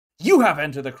You have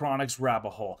entered the Chronic's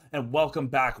rabbit hole, and welcome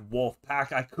back,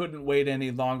 Wolfpack. I couldn't wait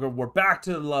any longer. We're back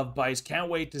to the Lovebites. Can't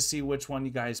wait to see which one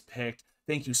you guys picked.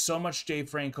 Thank you so much, Jay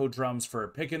Franco Drums, for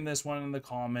picking this one in the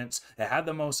comments. It had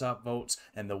the most upvotes,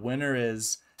 and the winner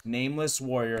is Nameless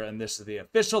Warrior, and this is the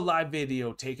official live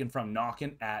video taken from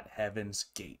Knockin' at Heaven's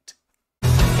Gate.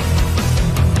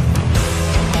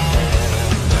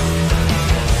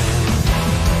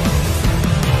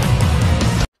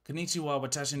 Konnichiwa,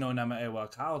 watashi no namae wa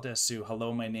Kyle desu.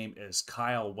 Hello, my name is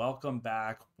Kyle. Welcome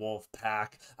back,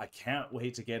 Wolfpack. I can't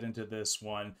wait to get into this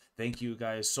one. Thank you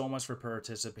guys so much for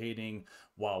participating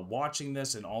while watching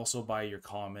this and also by your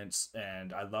comments.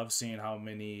 And I love seeing how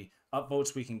many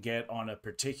upvotes we can get on a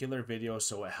particular video,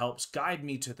 so it helps guide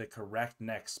me to the correct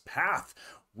next path.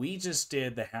 We just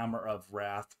did the Hammer of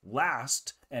Wrath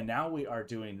last, and now we are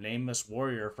doing Nameless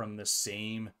Warrior from the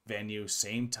same venue,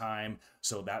 same time.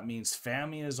 So that means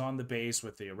Fami is on the bass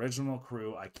with the original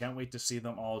crew. I can't wait to see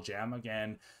them all jam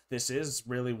again. This is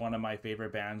really one of my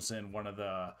favorite bands and one of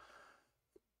the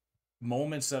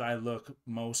moments that I look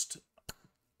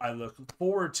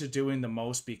forward to doing the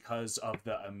most because of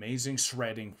the amazing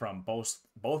shredding from both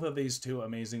of these two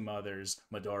amazing mothers,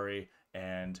 Midori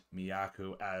and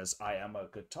Miyaku, as I am a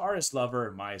guitarist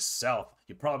lover myself.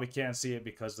 You probably can't see it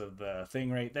because of the thing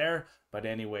right there, but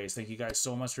anyways, thank you guys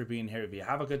so much for being here. If you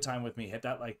have a good time with me, hit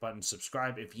that like button,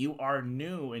 subscribe if you are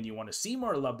new and you want to see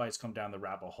more Lovebites come down the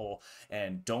rabbit hole,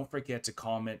 and don't forget to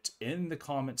comment in the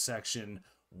comment section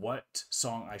what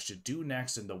song I should do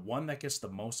next, and the one that gets the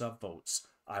most upvotes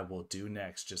I will do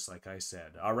next, just like I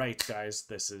said. All right, guys,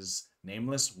 this is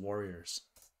Nameless Warriors.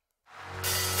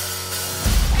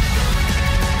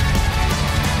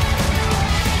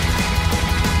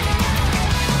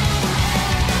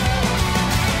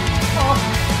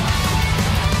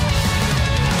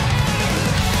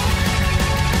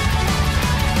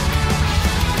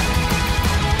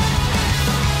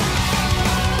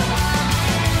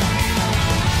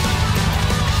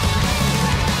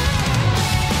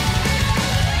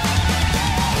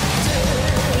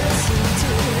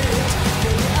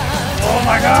 Oh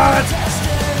my God!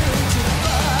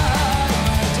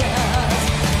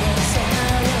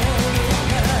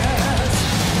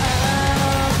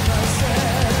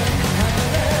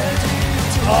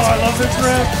 Oh, I love this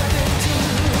riff!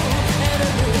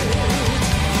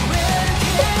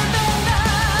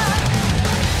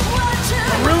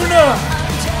 Aruna!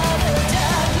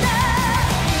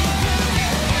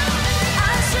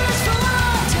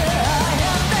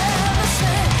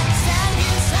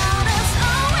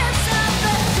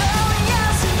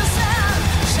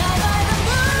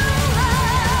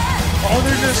 Oh,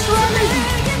 they're just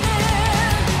running!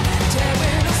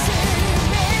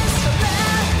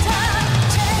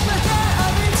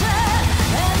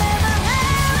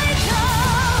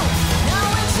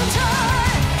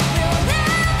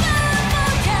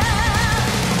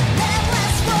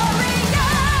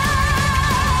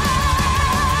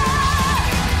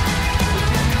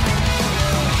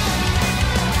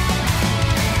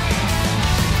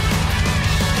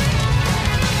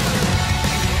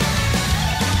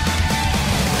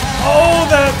 Oh,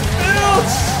 that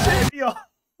feels shit, yo.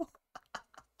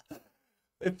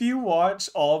 If you watch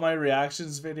all my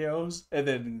reactions videos, and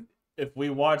then if we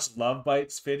watch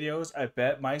Lovebites videos, I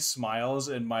bet my smiles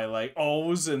and my like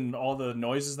ohs and all the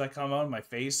noises that come out of my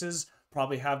faces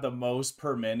probably have the most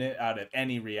per minute out of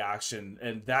any reaction.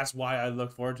 And that's why I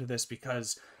look forward to this,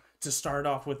 because to start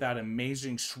off with that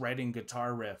amazing shredding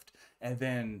guitar riff, and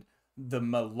then the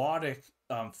melodic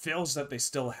fills that they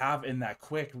still have in that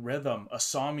quick rhythm,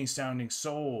 Asami sounding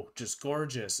so just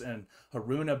gorgeous, and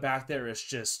Haruna back there is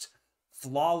just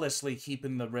flawlessly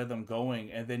keeping the rhythm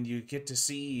going, and then you get to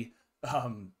see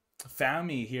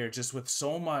Fami here just with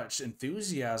so much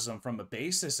enthusiasm from a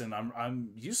bassist, and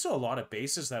I'm used to a lot of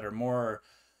bassists that are more,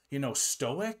 you know,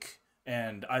 stoic,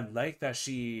 and I like that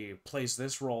she plays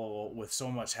this role with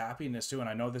so much happiness too. And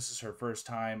I know this is her first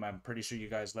time, I'm pretty sure you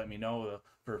guys let me know,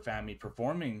 for Fami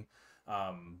performing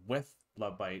with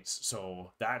Lovebites,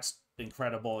 so that's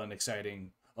incredible and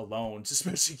exciting alone.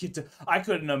 Especially I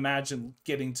couldn't imagine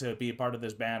getting to be a part of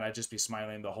this band. I'd just be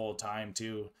smiling the whole time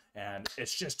too, and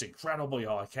it's just incredible,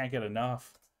 y'all. I can't get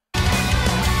enough.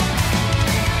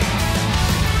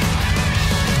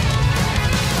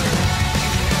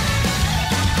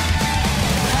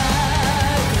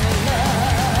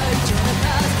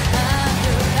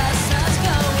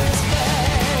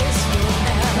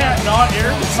 Can't not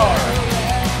air guitar.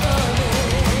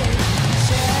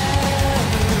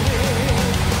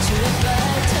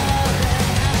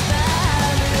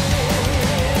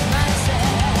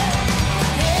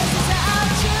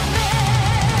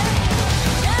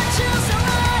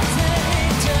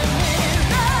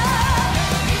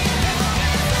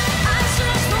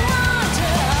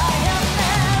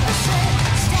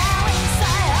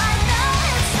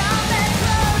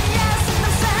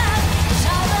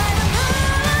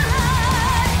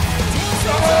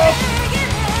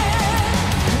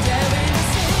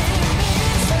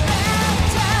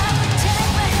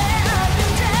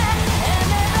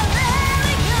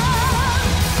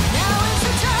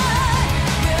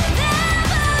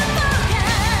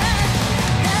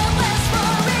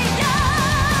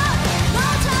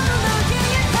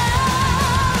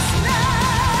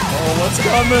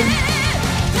 coming.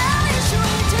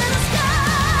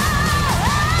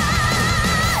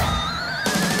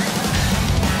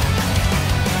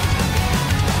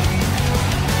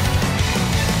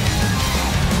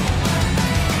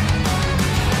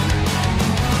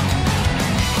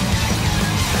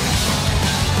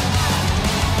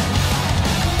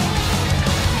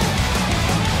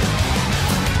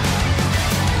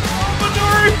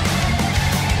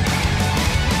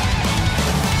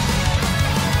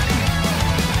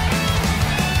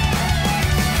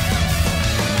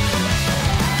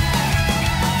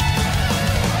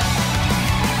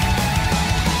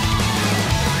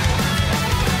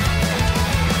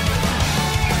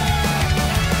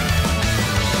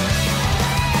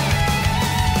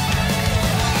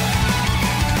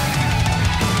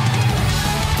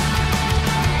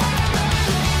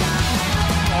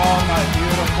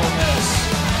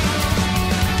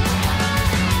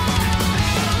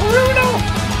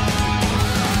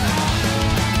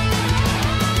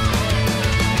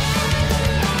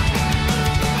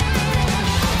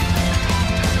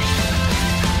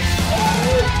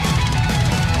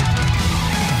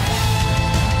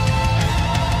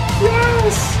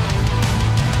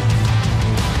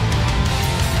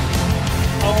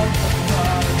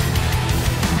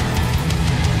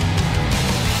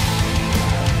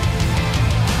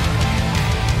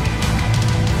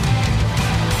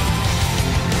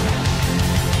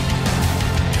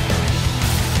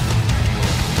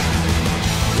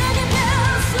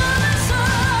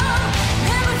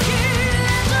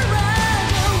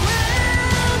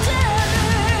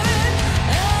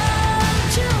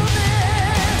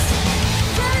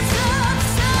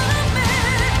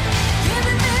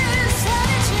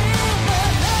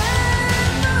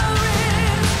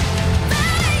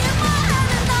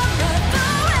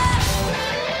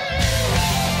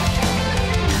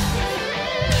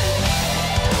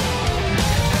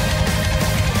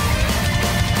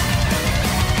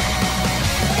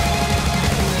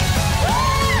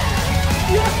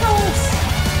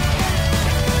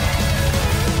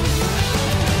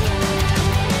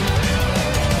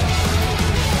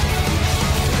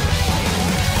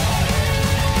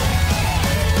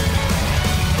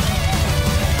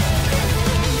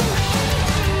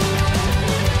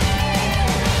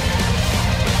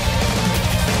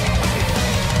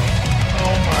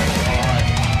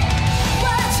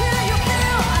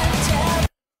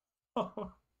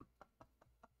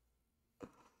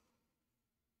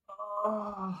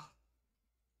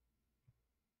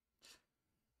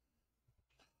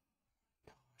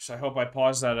 I hope I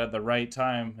paused that at the right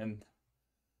time. And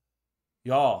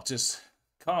y'all, just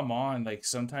come on. Like,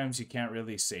 sometimes you can't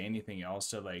really say anything else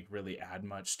to like really add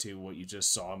much to what you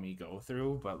just saw me go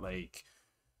through. But like,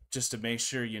 just to make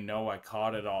sure you know I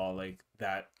caught it all, like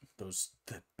the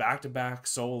back-to-back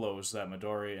solos that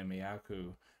Midori and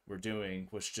Miyaku were doing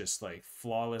was just like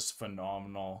flawless,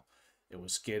 phenomenal. It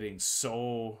was getting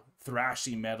so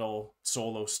thrashy metal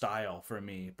solo style for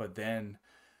me. But then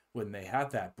when they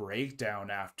had that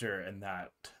breakdown after, and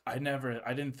that I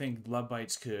didn't think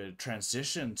Lovebites could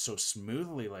transition so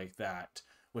smoothly like that,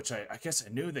 which I guess I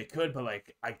knew they could, but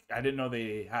like I didn't know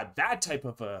they had that type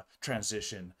of a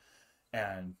transition.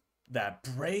 And that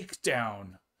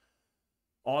breakdown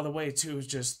all the way to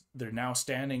just they're now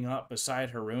standing up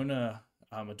beside Haruna,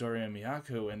 Midori and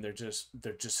Miyaku, and they're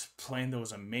just playing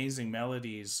those amazing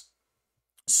melodies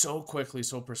so quickly,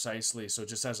 so precisely. So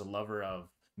just as a lover of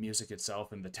music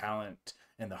itself and the talent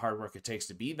and the hard work it takes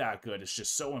to be that good, it's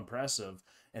just so impressive.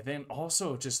 And then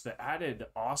also just the added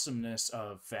awesomeness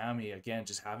of Fami, again,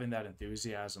 just having that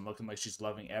enthusiasm, looking like she's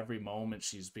loving every moment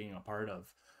she's being a part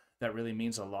of. That really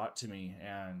means a lot to me.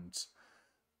 And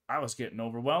I was getting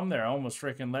overwhelmed there. I almost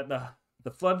freaking let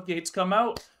the floodgates come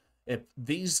out. If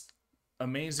these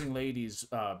amazing ladies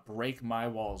break my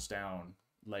walls down,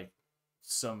 like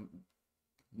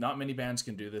not many bands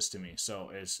can do this to me. So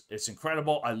it's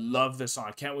incredible. I love this song.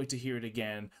 I can't wait to hear it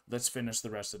again. Let's finish the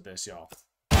rest of this, y'all.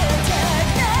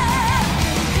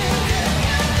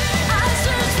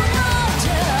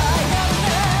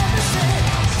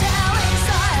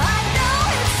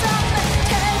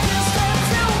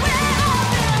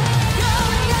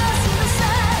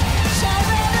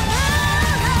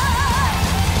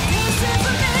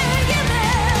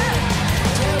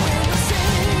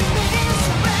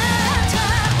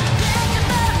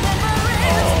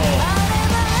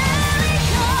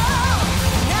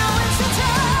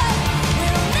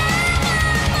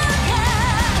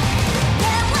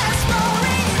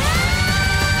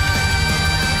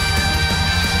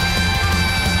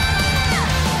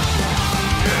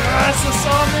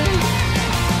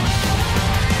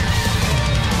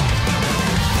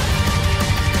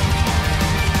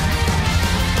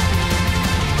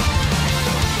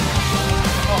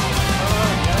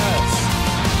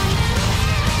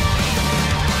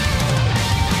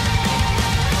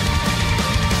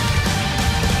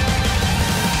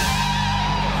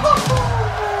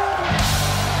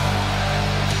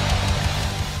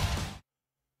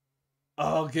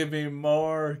 give me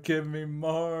more, give me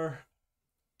more.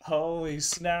 Holy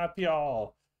snap,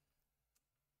 y'all.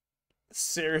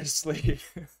 Seriously.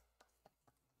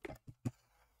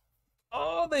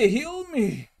 Oh, they healed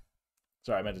me.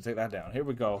 Sorry, I meant to take that down. Here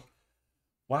we go.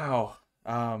 Wow.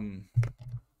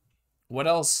 What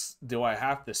else do I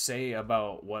have to say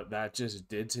about what that just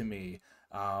did to me?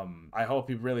 I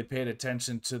hope you really paid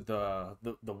attention to the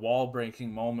wall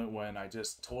breaking moment when I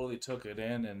just totally took it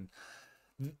in. And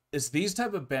it's these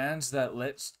type of bands that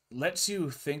lets you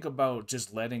think about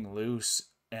just letting loose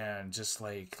and just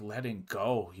like letting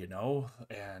go, you know?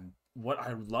 And what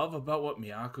I love about what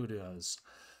Miyako does,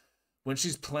 when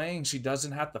she's playing, she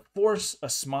doesn't have to force a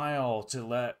smile to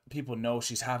let people know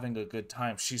she's having a good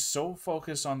time. She's so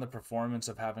focused on the performance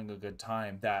of having a good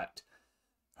time that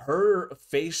her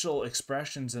facial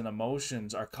expressions and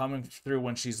emotions are coming through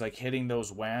when she's like hitting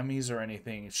those whammies or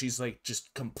anything. She's like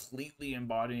just completely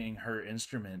embodying her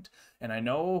instrument. And I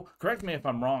know, correct me if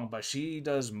I'm wrong, but she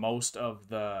does most of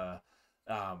the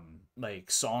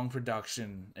like song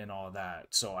production and all that.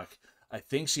 So I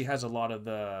think she has a lot of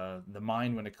the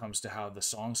mind when it comes to how the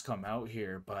songs come out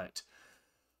here. But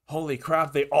holy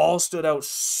crap, they all stood out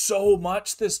so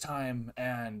much this time.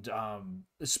 And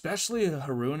especially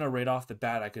Haruna right off the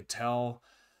bat, I could tell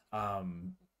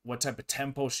what type of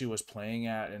tempo she was playing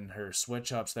at in her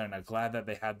switch ups there. And I'm glad that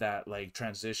they had that like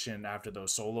transition after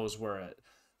those solos where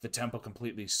the tempo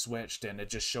completely switched, and it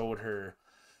just showed her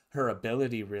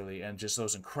ability really, and just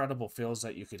those incredible fills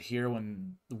that you could hear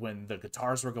when the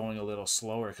guitars were going a little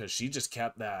slower, because she just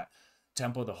kept that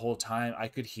tempo the whole time. I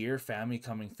could hear Fami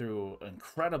coming through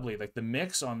incredibly. Like the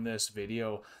mix on this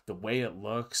video, the way it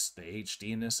looks, the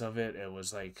HDness of it, it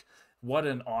was like, what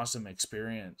an awesome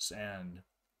experience. And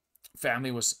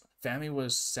Fami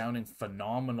was sounding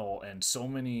phenomenal, and so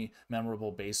many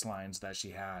memorable bass lines that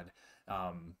she had.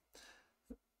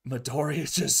 Midori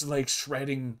is just like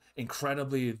shredding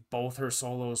incredibly. Both her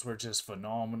solos were just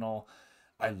phenomenal.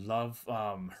 I love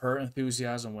her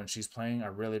enthusiasm when she's playing. I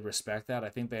really respect that. I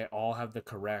think they all have the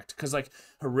correct, because like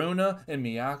Haruna and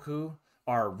Miyako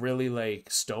are really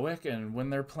like stoic, and when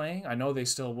they're playing, I know they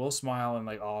still will smile and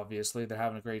like obviously they're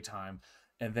having a great time.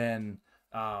 And then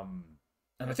and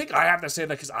I think I have to say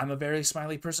that because I'm a very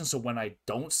smiley person, so when I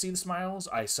don't see the smiles,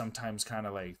 I sometimes kind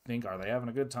of like think, are they having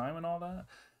a good time and all that?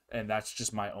 And that's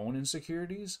just my own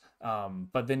insecurities.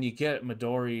 But then you get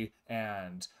Midori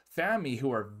and Fami,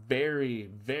 who are very,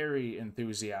 very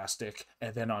enthusiastic.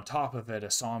 And then on top of it,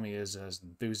 Asami is as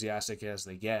enthusiastic as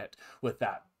they get with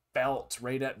that belt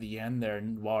right at the end there.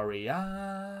 Warrior.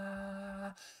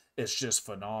 It's just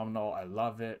phenomenal. I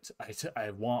love it.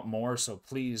 I want more, so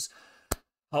please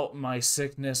help my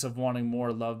sickness of wanting more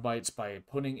Lovebites by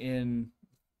putting in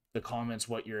the comments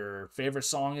what your favorite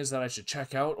song is that I should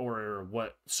check out, or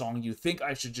what song you think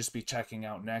I should just be checking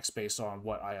out next based on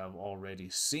what I have already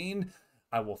seen.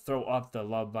 I will throw up the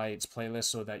Lovebites playlist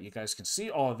so that you guys can see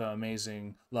all the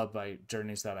amazing Lovebite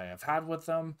journeys that I have had with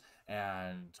them.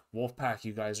 And Wolfpack,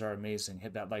 you guys are amazing.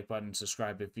 Hit that like button,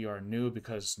 subscribe if you are new,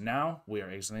 because now we are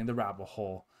exiting the rabbit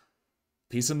hole.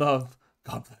 Peace and love.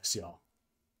 God bless y'all.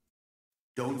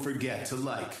 Don't forget to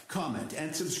like, comment,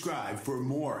 and subscribe for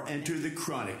more Enter the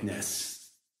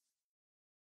Chronicness.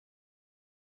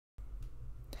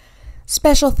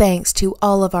 Special thanks to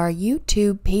all of our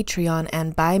YouTube, Patreon,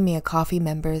 and Buy Me a Coffee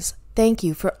members. Thank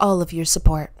you for all of your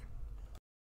support.